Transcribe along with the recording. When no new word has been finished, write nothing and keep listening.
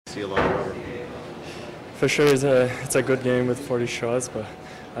See a lot of rubber. For sure, it's a good game with 40 shots, but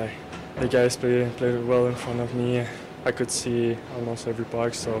the guys played well in front of me. I could see almost every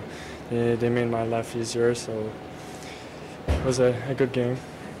puck, so they made my life easier. So it was a good game.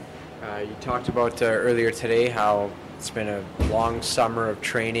 You talked about earlier today how it's been a long summer of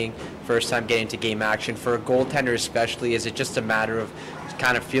training, first time getting to game action. For a goaltender especially, is it just a matter of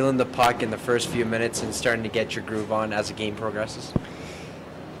kind of feeling the puck in the first few minutes and starting to get your groove on as the game progresses?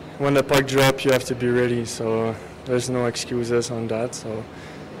 When the puck drops, you have to be ready, so there's no excuses on that. So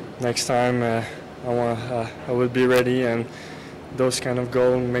next time I will be ready, and those kind of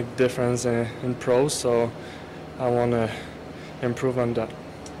goals make difference in pros, so I want to improve on that.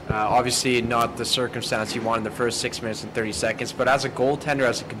 Obviously not the circumstance you want in the first 6 minutes and 30 seconds, but as a goaltender,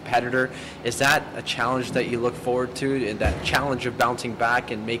 as a competitor, is that a challenge that you look forward to, that challenge of bouncing back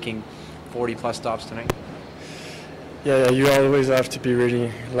and making 40-plus stops tonight? Yeah, you always have to be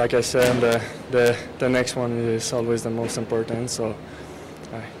ready. Like I said, the next one is always the most important, so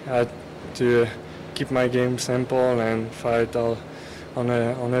I had to keep my game simple and fight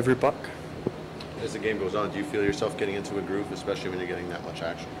on every puck. As the game goes on, do you feel yourself getting into a groove, especially when you're getting that much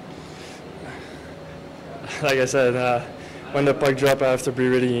action? Like I said, when the puck drops, I have to be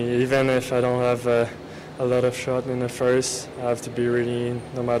ready. Even if I don't have a lot of shots in the first, I have to be ready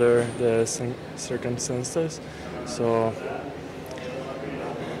no matter the circumstances. So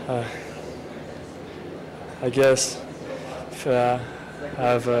I guess if I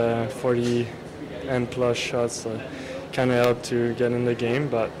have 40 and plus shots, kind of help to get in the game,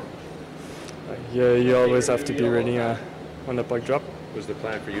 but you always have to be ready when the puck drop. Was the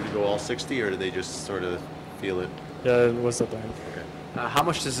plan for you to go all 60, or did they just sort of feel it? Yeah, it was the plan. Okay. How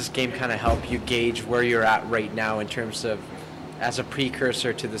much does this game kind of help you gauge where you're at right now in terms of, as a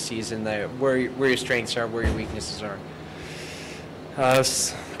precursor to the season, where your strengths are, where your weaknesses are? A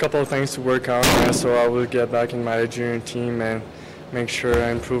couple of things to work on, so I will get back in my junior team and make sure I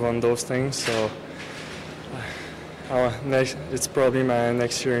improve on those things. So it's probably my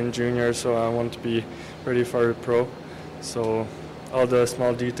next year in junior, so I want to be ready for a pro. So all the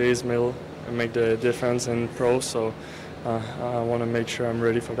small details will make the difference in pro, so I want to make sure I'm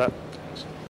ready for that.